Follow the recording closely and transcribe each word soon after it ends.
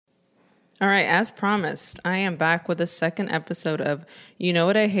All right, as promised, I am back with a second episode of You Know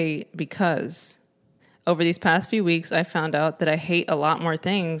What I Hate, because over these past few weeks, I found out that I hate a lot more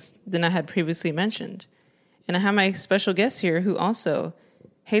things than I had previously mentioned. And I have my special guest here who also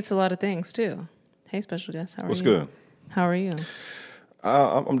hates a lot of things too. Hey, special guest, how are you? What's good? How are you?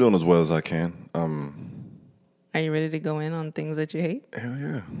 I'm doing as well as I can. Are you ready to go in on things that you hate? Hell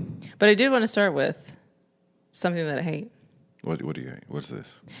yeah. But I did want to start with something that I hate. What do you hate? What's this?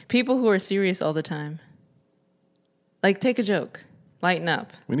 People who are serious all the time. Like, take a joke. Lighten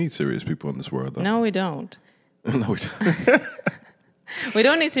up. We need serious people in this world, though. No, we don't. No, we don't. We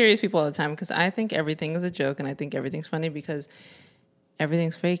don't need serious people all the time, because I think everything is a joke and I think everything's funny because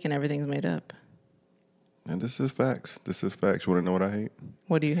everything's fake and everything's made up. And this is facts. This is facts. You want to know what I hate?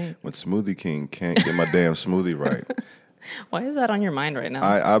 What do you hate? When Smoothie King can't get my damn smoothie right. Why is that on your mind right now?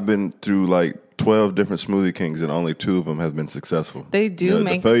 I've been through like 12 different Smoothie Kings and only 2 of them have been successful. They do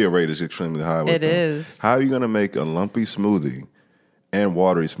The failure rate is extremely high with It them. is. How are you going to make a lumpy smoothie and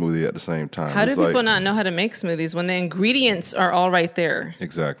watery smoothie at the same time? How do people not know how to make smoothies when the ingredients are all right there?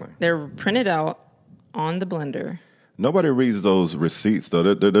 Exactly. They're printed out on the blender. Nobody reads those receipts, though.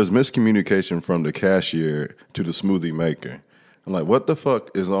 There's miscommunication from the cashier to the smoothie maker. I'm like, what the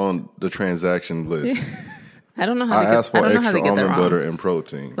fuck is on the transaction list? I don't know how I asked for extra get that almond wrong. butter and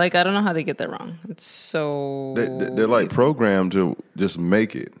protein. Like, I don't know how they get that wrong. It's so... They're like programmed to just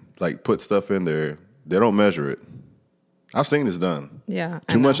make it, like put stuff in there. They don't measure it. I've seen this done. Yeah.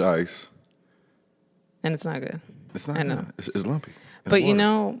 Too much ice. And it's not good. It's not I know. good. It's lumpy. It's But you water.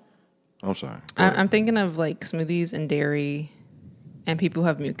 know, I'm sorry. Go ahead. I'm thinking of like smoothies and dairy and people who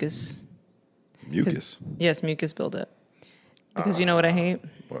have mucus. Mucus. Yes, mucus buildup. Because you know what I hate?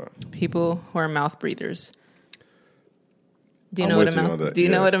 What? People who are mouth breathers. Do you I'm know what a with you mouth? on that, Do you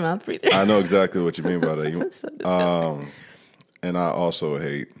know what a yes. mouth breather? I know exactly what you mean by that. That's so disgusting. And I also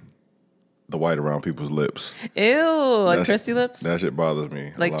hate the white around people's lips. Ew, like That crusty lips. That shit bothers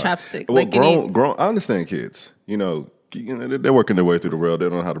me. Like a lot. chapstick. Well, Like you grown. I understand kids. You know, they're working their way through the world. They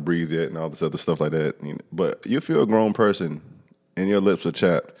don't know how to breathe yet and all this other stuff like that. But you feel a grown person and your lips are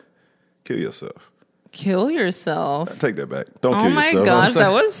chapped, kill yourself. Kill yourself. Take that back. Don't Oh kill my yourself. gosh,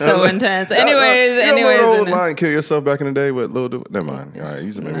 that was so intense. Anyways. You know the old line, kill yourself back in the day with Lil Duval? Never mind. All right,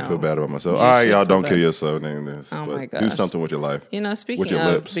 you just made me No. feel bad about myself. You All right, should y'all, feel don't bad. kill yourself. Name this. Oh But my do gosh. something with your life. You know, with speaking your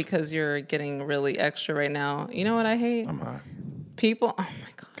of, lips. because you're getting really extra right now, you know what I hate? I'm high. People, oh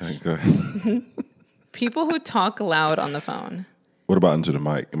my God. Okay, go ahead. People who talk loud on the phone. What about into the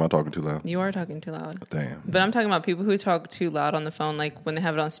mic? Am I talking too loud? You are talking too loud. Damn. But I'm talking about people who talk too loud on the phone, like when they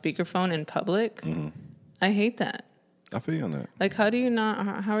have it on speakerphone in public. Mm-hmm. I hate that. I feel you on that. Like, how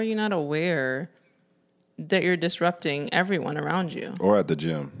are you not aware that you're disrupting everyone around you? Or at the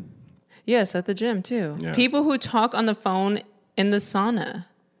gym. Yes, at the gym too. Yeah. People who talk on the phone in the sauna.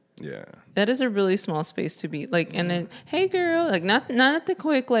 Yeah. That is a really small space to be like, and then, hey girl, like not at the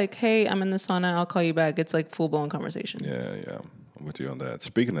quick, like, hey, I'm in the sauna, I'll call you back. It's like full blown conversation. Yeah. I'm with you on that.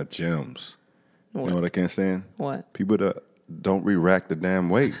 Speaking of gyms, What? you know what I can't stand? What? People that don't re-rack the damn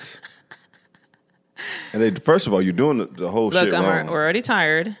weights. And first of all, you're doing the whole Look, shit we're wrong. already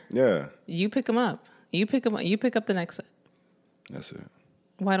tired. Yeah, You pick them up. You pick them up. You pick up the next set. that's it.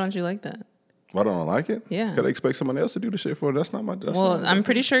 Why don't you like that? Why don't I like it? Yeah. Because I expect someone else to do the shit for it. That's not my... Well, I'm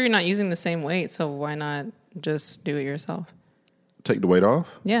pretty sure you're not using the same weight, so why not just do it yourself? Take the weight off?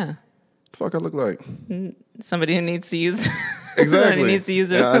 Yeah. The fuck I look like? Somebody who needs to use Exactly. somebody needs to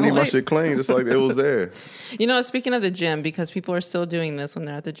use it. Yeah, I need my shit clean just like it was there. You know, speaking of the gym, because people are still doing this when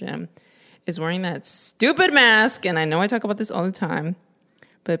they're at the gym, is wearing that stupid mask. And I know I talk about this all the time,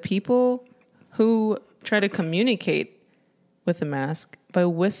 but people who try to communicate with the mask by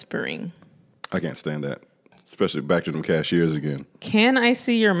whispering. I can't stand that. Especially back to them cashiers again. Can I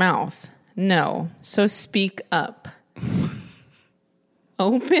see your mouth? No. So speak up.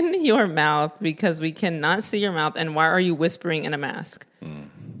 Open your mouth because we cannot see your mouth. And why are you whispering in a mask?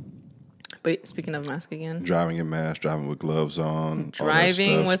 Wait, speaking of mask again. Driving in mask, driving with gloves on. Driving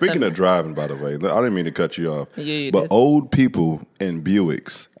all that stuff. with Speaking the- of driving, by the way, I didn't mean to cut you off. Yeah, you but did. old people in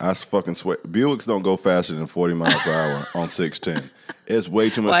Buicks, I fucking swear, Buicks don't go faster than 40 miles per hour on 610. It's way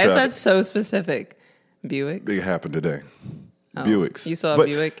too much Why is traffic. that so specific? Buick? It happened today. Buicks. You saw a But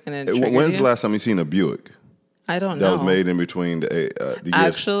Buick and it triggered when's you? the last time you seen a Buick I don't that know. was made in between the years?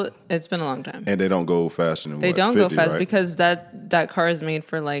 Actually, it's been a long time. And they don't go faster than They what, don't 50, go fast right? because that car is made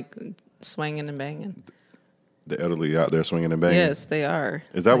for like swinging and banging. The elderly out there swinging and banging. Yes, they are.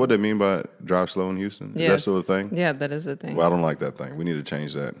 Is that what they mean by drive slow in Houston? Is that Yes. still a thing? Yeah, that is a thing. Well, I don't like that thing. We need to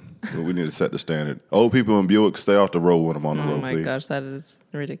change that. We need to set the standard. Old people in Buick, stay off the road when I'm on the Oh road, my please. gosh, that is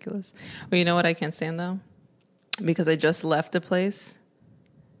ridiculous. Well, you know what I can't stand though? Because I just left a place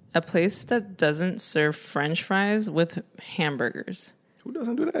A place that doesn't serve French fries with hamburgers. Who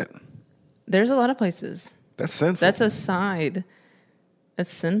doesn't do that? There's a lot of places. That's sinful. That's a side.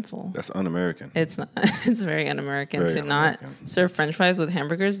 That's sinful. That's un-American. It's not. It's very un-American to not serve French fries with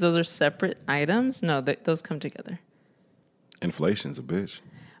hamburgers. Those are separate items. No, those come together. Inflation's a bitch.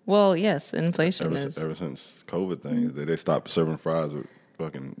 Well, yes, inflation is. Ever since COVID things, they stopped serving fries with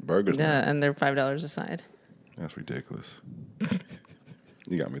fucking burgers. Yeah, man. and they're $5 a side. That's ridiculous.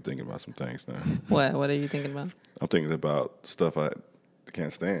 You got me thinking about some things now. What are you thinking about? I'm thinking about stuff I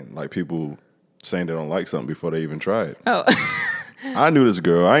can't stand. Like people saying they don't like something before they even try it. Oh. I knew this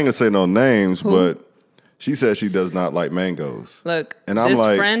girl. I ain't gonna say no names, but she said she does not like mangoes. Look, and I'm this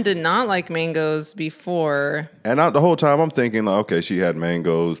like, friend did not like mangoes before. And the whole time I'm thinking, like, okay, she had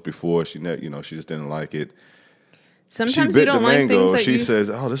mangoes before. She just didn't like it. Sometimes you don't like things that she says,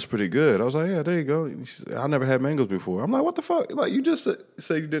 "Oh, this is pretty good." I was like, "Yeah, there you go." She said, I never had mangoes before. I'm like, "What the fuck?" Like, you just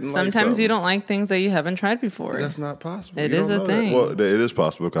say you didn't like something. Sometimes you don't like things that you haven't tried before. That's not possible. It is a thing. Well, it is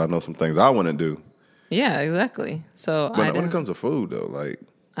possible because I know some things I wouldn't do. Yeah, exactly. So, but when it comes to food, though, like,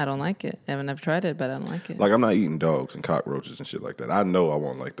 I don't like it. I haven't never tried it, but I don't like it. Like, I'm not eating dogs and cockroaches and shit like that. I know I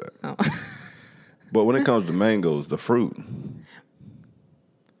won't like that. Oh. But when it comes to mangoes, the fruit,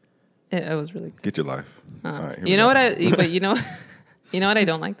 it was really good. Get your life. All right, you know what I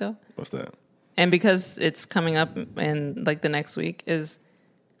don't like though? What's that? And because it's coming up in like the next week is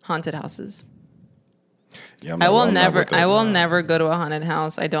haunted houses. Yeah, I will never go to a haunted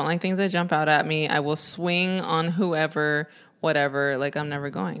house. I don't like things that jump out at me. I will swing on whoever, whatever. Like, I'm never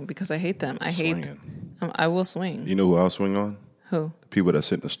going because I hate them. I will swing. You know who I'll swing on? Who? The people that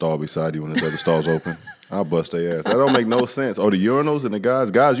sit in the stall beside you when the other stall's open. I'll bust their ass. That don't make no sense. Oh, the urinals and the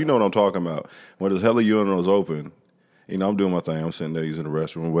guys, you know what I'm talking about. When there's hella urinals open, you know, I'm doing my thing. I'm sitting there using the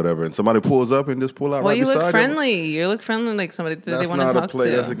restroom or whatever, and somebody pulls up and just pull out right beside you. Well, you look friendly. You look friendly like somebody that they want to talk to. That's not a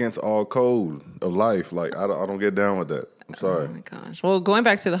play. That's against all code of life. Like, I don't get down with that. I'm sorry. Oh, my gosh. Well, going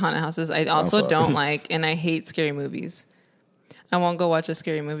back to the haunted houses, I also don't like, and I hate scary movies. I won't go watch a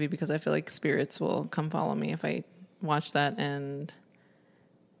scary movie because I feel like spirits will come follow me if I watch that, and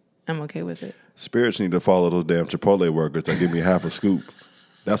I'm okay with it. Spirits need to follow those damn Chipotle workers that give me half a scoop.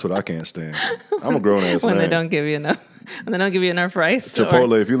 That's what I can't stand. I'm a grown ass man. When they don't give you enough. When they don't give you enough rice.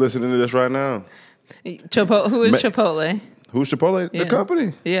 Chipotle, if you're listening to this right now. Who is Chipotle? Who's Chipotle? Yeah. The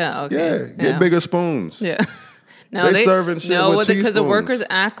company. Yeah, okay. Yeah, get bigger spoons. Yeah. No, they serving shit with teaspoons. Because the workers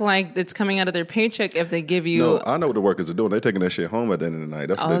act like it's coming out of their paycheck if they give you... No, I know what the workers are doing. They're taking that shit home at the end of the night.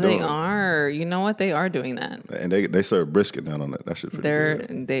 That's what they're doing. Oh, they are. You know what? They are doing that. And they serve brisket down on that. That shit's pretty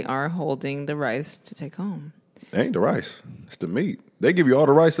good. They are holding the rice to take home. It ain't the rice. It's the meat. They give you all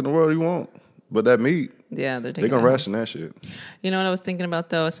the rice in the world you want. But that meat... Yeah, they're going to ration that shit. You know what I was thinking about,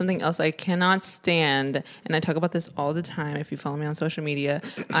 though? Something else I cannot stand, and I talk about this all the time if you follow me on social media.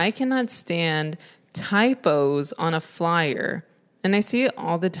 I cannot stand typos on a flyer, and I see it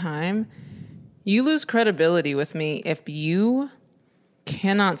all the time. You lose credibility with me if you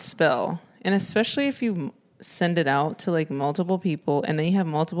cannot spell, and especially if you send it out to like multiple people, and then you have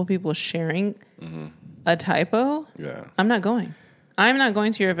multiple people sharing a typo. Yeah, I'm not going. I'm not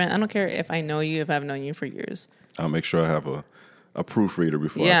going to your event. I don't care if I know you, if I've known you for years. I'll make sure I have a proofreader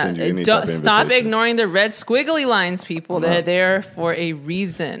before I send you any type of invitation. Stop ignoring the red squiggly lines, people. They're there for a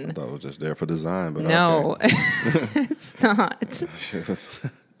reason. I thought it was just there for design, but no, okay. It's not.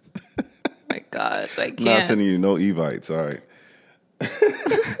 Oh my gosh, I can't. I'm not sending you no Evites, all right.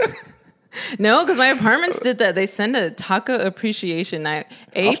 No, because my apartments did that. They send a taco appreciation night.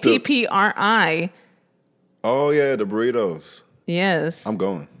 APPRI. Oh, yeah, the burritos. Yes. I'm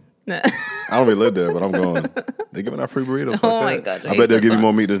going. I don't really live there, but I'm going. They're giving out free burritos. Oh, my gosh. I bet they'll give you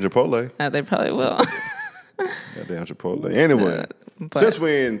more meat than Chipotle. They probably will. Goddamn Chipotle. Anyway, since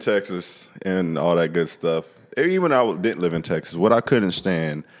we're in Texas and all that good stuff, even when I didn't live in Texas, what I couldn't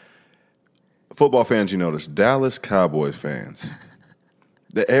stand, football fans, you notice, Dallas Cowboys fans.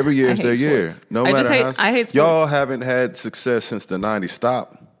 That every year is their year. No matter how. I hate sports. Y'all haven't had success since the 90s.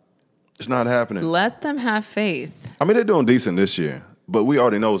 Stop. It's not happening. Let them have faith. I mean, they're doing decent this year, but we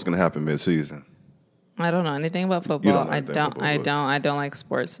already know what's going to happen mid-season. I don't know anything about football. I don't like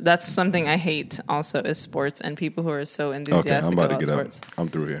sports. That's something I hate also is sports and people who are so enthusiastic about sports. I'm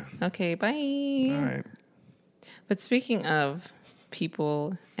through here. Okay, bye. All right. But speaking of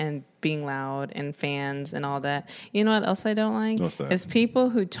people and being loud and fans and all that, you know what else I don't like? What's that? Is people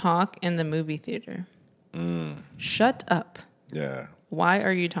who talk in the movie theater. Shut up. Yeah. Why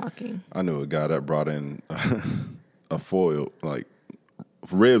are you talking? I knew a guy that brought in a foil, like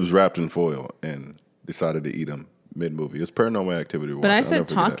ribs wrapped in foil, and decided to eat them mid-movie. It's Paranormal Activity. But I said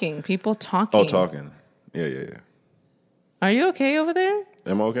talking. People talking. Oh, talking. Yeah. Are you okay over there?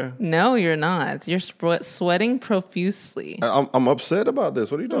 Am I okay? No, you're not. You're sweating profusely. I'm upset about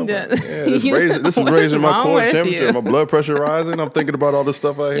this. What are you talking about? Yeah, this is What is raising my wrong core with temperature. you? My blood pressure rising. I'm thinking about all the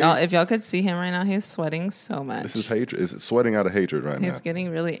stuff I hate. Y'all, if y'all could see him right now, he's sweating so much. This is hatred. It's sweating out of hatred right now. He's getting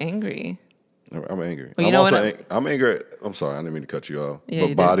really angry. I'm angry. Well, you know I'm angry. I'm sorry. I didn't mean to cut you off. Yeah, but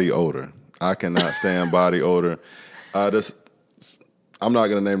you body did. odor. I cannot stand body odor. I'm not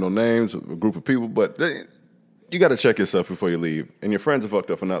going to name no names of a group of people, but you got to check yourself before you leave. And your friends are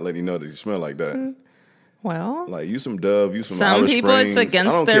fucked up for not letting you know that you smell like that. Well, Like, use some Dove, use some some Irish people, Springs. it's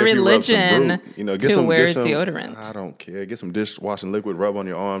against I don't their care if you rub some religion Brute. You know, to wear get some deodorant. I don't care. Get some dishwashing liquid, rub on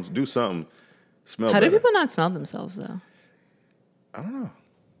your arms. Do something. Smell How better. do people not smell themselves though? I don't know.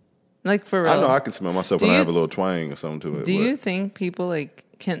 Like for real. I know I can smell myself when I have a little twang or something to it. Do you think people like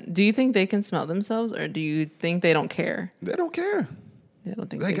do you think they can smell themselves, or do you think they don't care? They don't care. They don't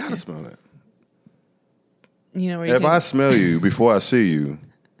think They got to care. smell it. You know where If I smell you before I see you,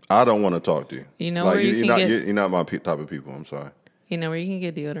 I don't want to talk to you. You know like, where you can get. You're not my type of people. I'm sorry. You know where you can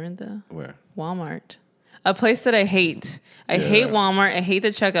get deodorant though? Where? Walmart. A place that I hate. I hate Walmart. I hate the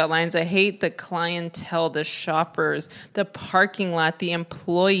checkout lines. I hate the clientele, the shoppers, the parking lot, the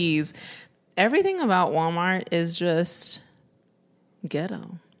employees. Everything about Walmart is just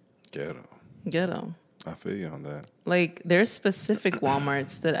ghetto. Ghetto. I feel you on that. Like, there's specific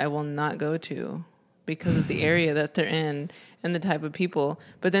Walmarts that I will not go to because of the area that they're in and the type of people.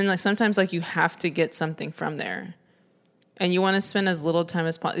 But then, like, sometimes, like, you have to get something from there. And you want to spend as little time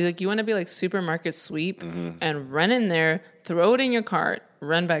as possible. Like, you want to be like supermarket sweep and run in there, throw it in your cart,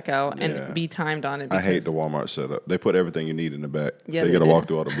 run back out, and be timed on it. I hate the Walmart setup. They put everything you need in the back. Yeah, so you they got to do. walk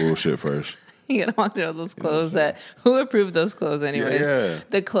through all the bullshit first. You gotta walk through all those clothes who approved those clothes anyways? Yeah.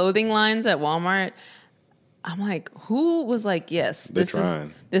 The clothing lines at Walmart, I'm like, who was like, yes, this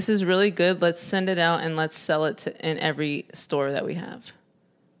is really good. Let's send it out and let's sell it in every store that we have.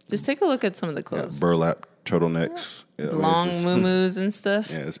 Just take a look at some of the clothes. Burlap turtlenecks. Yeah, Long muumuus and stuff.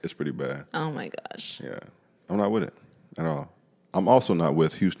 Yeah, it's pretty bad. Oh my gosh. Yeah. I'm not with it at all. I'm also not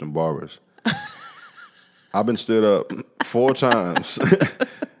with Houston barbers. I've been stood up 4 times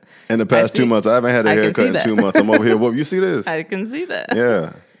in the past 2 months. I haven't had a haircut in 2 months. I'm over here. Whoa, you see this? I can see that.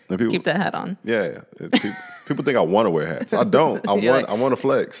 Yeah. And people, Keep that hat on. Yeah. People think I want to wear hats. I don't. I want to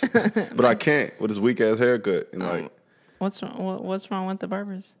flex, but I can't with this weak ass haircut. And like, what's wrong? What's wrong with the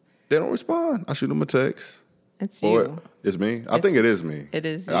barbers? They don't respond. I shoot them a text. It's you. It's me. I think it is me. It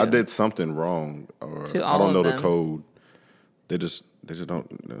is you. I did something wrong, or To I all don't know of the them. code. They just don't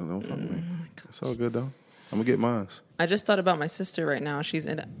fuck with me. It's all good though. I'm gonna get mine. I just thought about my sister right now. She's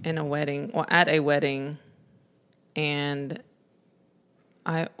in a wedding, well, at a wedding, and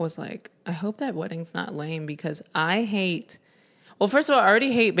I was like, I hope that wedding's not lame because I hate. Well, first of all, I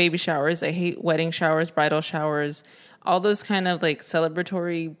already hate baby showers. I hate wedding showers, bridal showers, all those kind of like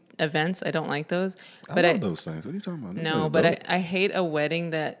celebratory events. I don't like those. I love those things. What are you talking about? No, but I hate a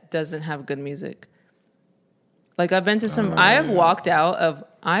wedding that doesn't have good music. Like I've been to some. I walked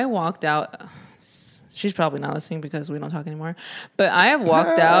out. She's probably not listening because we don't talk anymore. But I have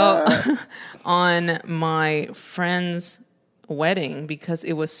walked out on my friend's wedding because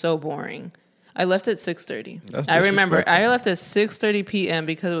it was so boring. I left at 6:30. I remember I left at 6:30 p.m.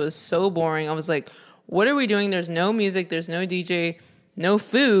 because it was so boring. I was like, "What are we doing? There's no music. There's no DJ. No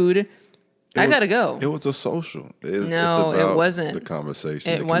food. I gotta go." It was a social. It's No, about it wasn't. the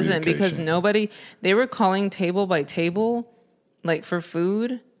conversation. It wasn't because they were calling table by table, like for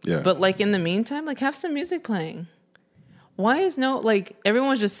food. Yeah. But like in the meantime, like have some music playing. Why is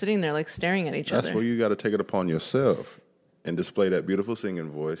everyone's just sitting there like staring at each other? That's where you got to take it upon yourself and display that beautiful singing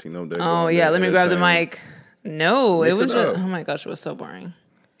voice. You know. Oh yeah, let me grab the mic. No, Mix it was it just. up. Oh my gosh, it was so boring.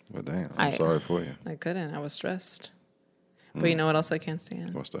 Well, damn. I'm sorry for you. I couldn't. I was stressed. But you know what else I can't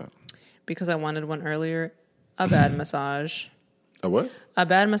stand? What's that? Because I wanted one earlier. A bad massage. A what? A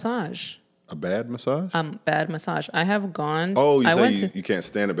bad massage. A bad massage? Bad massage. I have gone. Oh, you can't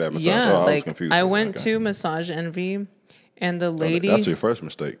stand a bad massage. Yeah, I was like confused. I went to Massage Envy, and the lady. That's your first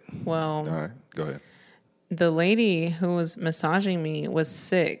mistake. Well, all right, go ahead. The lady who was massaging me was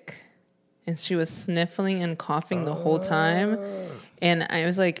sick, and she was sniffling and coughing the whole time. And I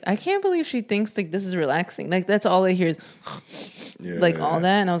was like, I can't believe she thinks like this is relaxing. Like that's all I hear is all that.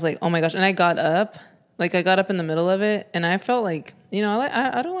 And I was like, oh my gosh. And I got up. Like I got up in the middle of it, and I felt like,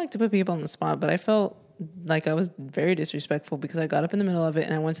 I don't like to put people on the spot, but I felt like I was very disrespectful because I got up in the middle of it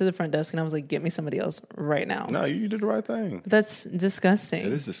and I went to the front desk and I was like, get me somebody else right now. No, you did the right thing. That's disgusting.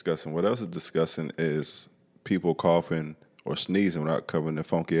 It is disgusting. What else is disgusting is people coughing or sneezing without covering their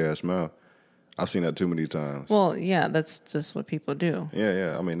funky ass mouth. I've seen that too many times. Well, yeah, that's just what people do.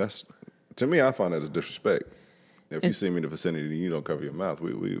 Yeah. I mean, to me, I find that as disrespect. If you see me in the vicinity and you don't cover your mouth,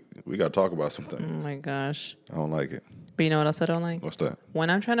 we got to talk about some Oh things. my gosh. I don't like it. But you know what else I don't like? What's that? When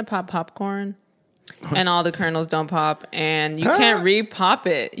I'm trying to pop popcorn and all the kernels don't pop and you can't re-pop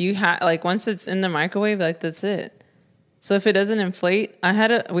it. You like once it's in the microwave, like that's it. So if it doesn't inflate,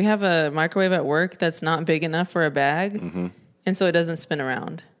 we have a microwave at work that's not big enough for a bag, and so it doesn't spin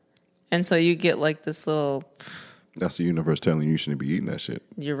around. And so you get like this little. That's the universe telling you shouldn't be eating that shit.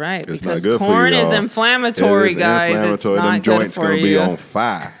 You're right, It's because not good corn for you, is y'all. inflammatory, guys. It's not Them good joints for gonna you. be on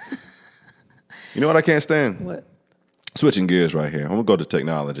fire. You know what I can't stand? What? Switching gears right here. I'm gonna go to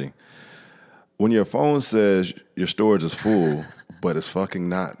technology. When your phone says your storage is full, but it's fucking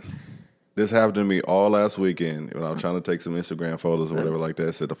not. This happened to me all last weekend when I was trying to take some Instagram photos or whatever like that.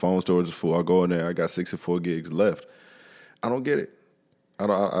 It said the phone storage is full. I go in there, I got 64 gigs left. I don't get it.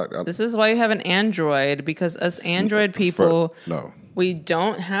 This is why you have an Android, because us Android people, no, we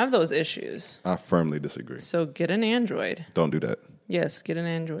don't have those issues. I firmly disagree. So get an Android. Don't do that. Yes, get an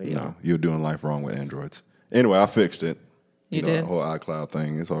Android. Yeah. No, you're doing life wrong with Androids. Anyway, I fixed it. You know, did? The whole iCloud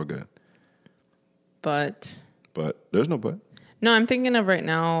thing, it's all good. But there's no but. no, I'm thinking of right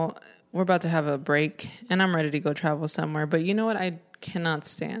now, we're about to have a break and I'm ready to go travel somewhere. But you know what I cannot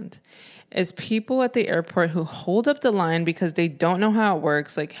stand? Is people at the airport who hold up the line because they don't know how it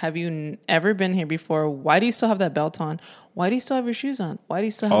works. Like, have you ever been here before? Why do you still have that belt on? Why do you still have your shoes on? Why do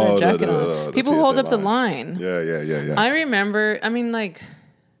you still have that jacket on? People hold up the line. Yeah. I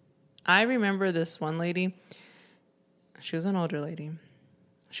remember this one lady. She was an older lady.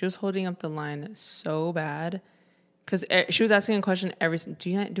 She was holding up the line so bad because she was asking a question every.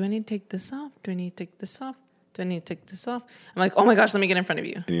 Do I need to take this off? Do I need to take this off? Do I need to take this off? I'm like, oh my gosh, let me get in front of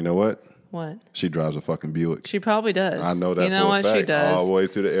you. And you know what? What? She drives a fucking Buick. She probably does. I know that. You know for what a fact, she does? all the way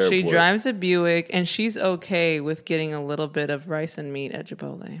to the airport. She drives a Buick, and she's okay with getting a little bit of rice and meat at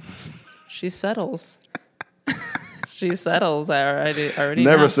Chipotle. She settles. She settles. I already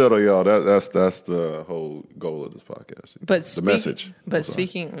Never know. settle, y'all. That's the whole goal of this podcast. But the message. But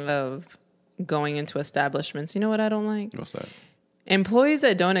speaking of going into establishments, you know what I don't like? What's that? Employees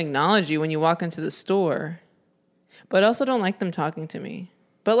that don't acknowledge you when you walk into the store, but also don't like them talking to me.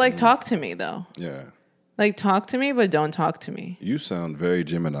 But like, talk to me though. Yeah. Like, talk to me, but don't talk to me. You sound very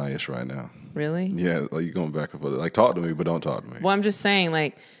Gemini-ish right now. Really? Yeah, like you're going back and forth. Like, talk to me, but don't talk to me. Well, I'm just saying,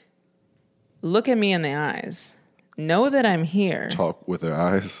 like, look at me in the eyes. Know that I'm here. Talk with their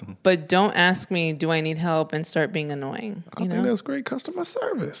eyes. But don't ask me, do I need help, and start being annoying. I think that's great customer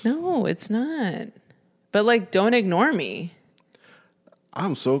service. No, it's not. But, like, don't ignore me.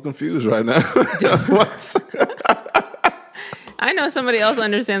 I'm so confused right now. I know somebody else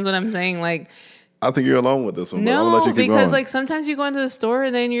understands what I'm saying. Like, I think you're alone with this one. But I'm gonna no, let you keep because going. like sometimes you go into the store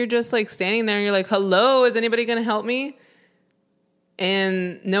and then you're just like standing there and you're like, hello, is anybody going to help me?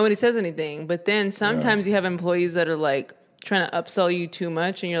 And nobody says anything. But then sometimes you have employees that are like trying to upsell you too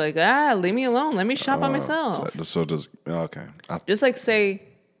much and you're like, leave me alone. Let me shop by myself. So just, okay. Just like say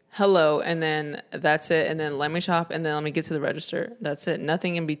hello and then that's it. And then let me shop and then let me get to the register. That's it.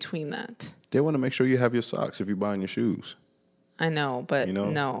 Nothing in between that. They want to make sure you have your socks if you're buying your shoes. I know, but You know?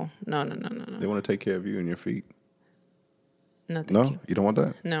 no. They want to take care of you and your feet. No, thank No? you. You don't want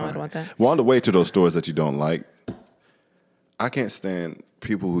that? No, All I don't want that. Well, on the way to those stores that you don't like, I can't stand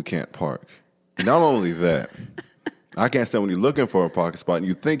people who can't park. Not only that, I can't stand when you're looking for a parking spot and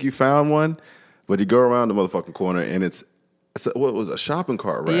you think you found one, but you go around the motherfucking corner and it's what was a shopping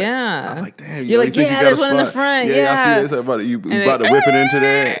cart rack. Yeah. I'm like, damn. You're like, think yeah, you got there's a one in the spot? front, I yeah. see this. About you And about they- to whip it into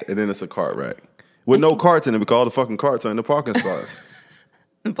there, and then it's a cart rack with no carts in it because all the fucking carts are in the parking spots.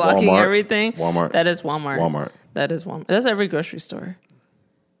 Blocking Walmart. everything. Walmart. That is Walmart. Walmart. That is Walmart. That's every grocery store.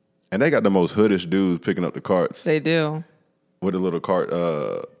 And they got the most hoodish dudes picking up the carts They do. with a little cart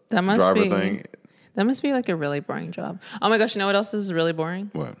That must driver be thing. That must be like a really boring job. Oh my gosh, you know what else is really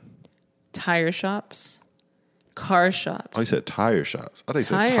boring? What? Tire shops. Car shops. Oh, you said tire shops. I thought you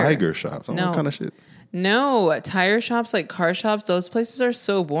said Tire. tiger shops. I don't know No. what kind of shit. No, tire shops, like car shops, those places are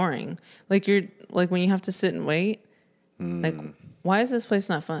so boring. Like you're like when you have to sit and wait. Like, why is this place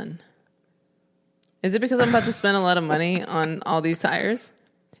not fun? Is it because I'm about to spend a lot of money on all these tires?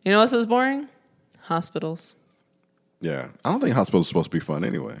 You know what else is boring? Hospitals. Yeah. I don't think hospitals are supposed to be fun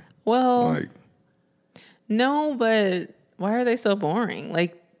anyway. Well, Like, no, but why are they so boring?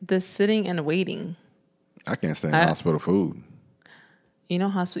 Like the sitting and waiting. I can't stand hospital food. You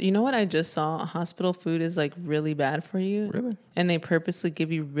know, You know what I just saw? Hospital food is like really bad for you. Really? And they purposely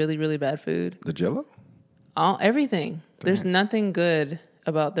give you really, really bad food. The Jell-O? Everything. There's nothing good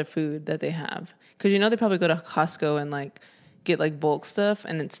about the food that they have. Because you know they probably go to Costco and like get like bulk stuff,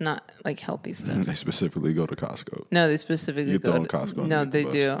 and it's not like healthy stuff. They specifically go to Costco. No, they specifically You're go throwing to Costco No, underneath the they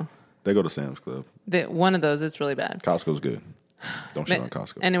bus. do. They go to Sam's Club. One of those, it's really bad. Costco's good. Don't shit on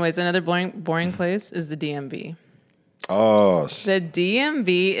Costco. Anyways, another boring place is the DMV. Oh, the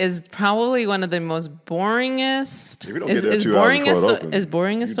DMV is probably one of the most boringest. If you don't get there 2 hours before it opens, is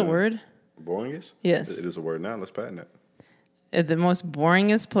boringest a word? Boringest? Yes. It is a word now. Let's patent it. The most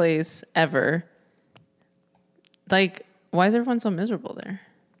boringest place ever. Like, why is everyone so miserable there?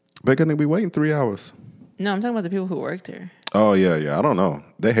 Because they be waiting 3 hours. No, I'm talking about the people who work there. Oh, yeah. I don't know.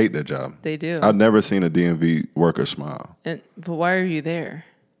 They hate their job. They do. I've never seen a DMV worker smile. But why are you there?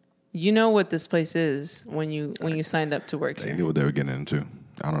 You know what this place is when you signed up to work here. They knew what they were getting into.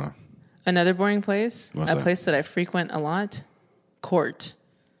 I don't know. Another boring place, What's that? Place that I frequent a lot, court.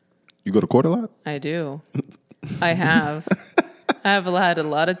 You go to court a lot? I do. I have. I have had a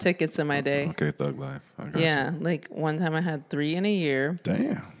lot of tickets in my day. Okay, thug life. Yeah, like one time I had 3 in a year.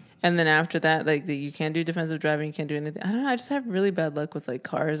 Damn. And then after that, like you can't do defensive driving, you can't do anything. I don't know. I just have really bad luck with like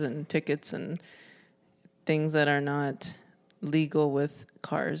cars and tickets and things that are not legal with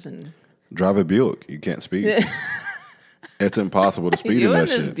cars and drive a Buick. You can't speed. It's impossible to speed in that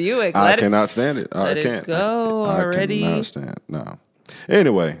shit. Buick. I cannot stand it. I can't. Let it go already. I cannot stand. No.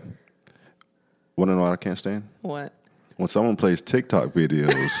 Anyway, want to know what I can't stand? What? When someone plays TikTok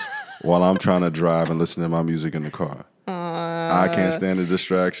videos while I'm trying to drive and listen to my music in the car. I can't stand the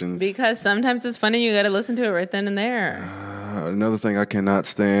distractions. Because sometimes it's funny, you got to listen to it right then and there. Another thing I cannot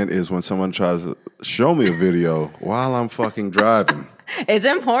stand is when someone tries to show me a video while I'm fucking driving. It's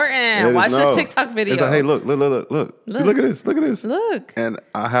important. Watch this TikTok video. It's like, hey, look at this. Look at this. Look. And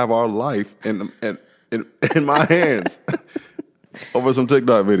I have our life in my hands over some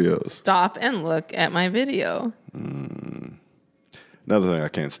TikTok videos. Stop and look at my video. Another thing I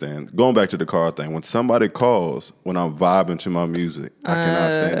can't stand, going back to the car thing, when somebody calls when I'm vibing to my music, I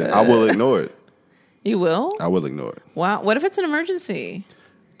cannot stand it. I will ignore it. You will? I will ignore it. Wow. What if it's an emergency?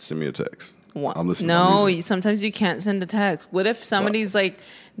 Send me a text. What? I'm listening to my music. Sometimes you can't send a text. What if somebody's like,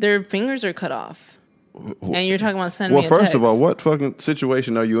 their fingers are cut off? And you're talking about sending me a text. Well, first of all, what fucking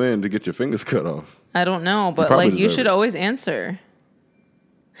situation are you in to get your fingers cut off? I don't know, but you should always answer.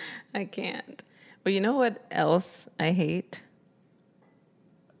 I can't. Well, you know what else I hate?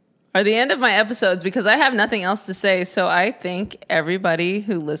 Are the end of my episodes, because I have nothing else to say. So I thank everybody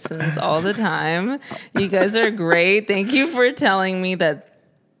who listens all the time. You guys are great. Thank you for telling me that.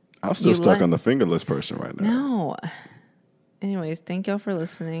 I'm still stuck on the fingerless person right now. No. Anyways, thank y'all for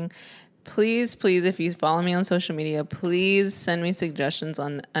listening. Please, if you follow me on social media, please send me suggestions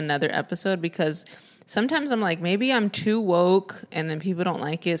on another episode, because sometimes I'm like, maybe I'm too woke and then people don't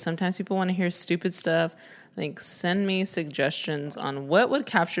like it. Sometimes people want to hear stupid stuff. Like, send me suggestions on what would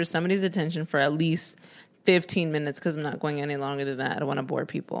capture somebody's attention for at least 15 minutes, because I'm not going any longer than that. I don't want to bore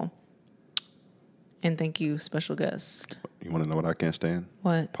people. And thank you, special guest. You want to know what I can't stand?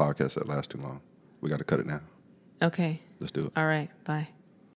 What? Podcasts that last too long. We got to cut it now. Okay. Let's do it. All right. Bye.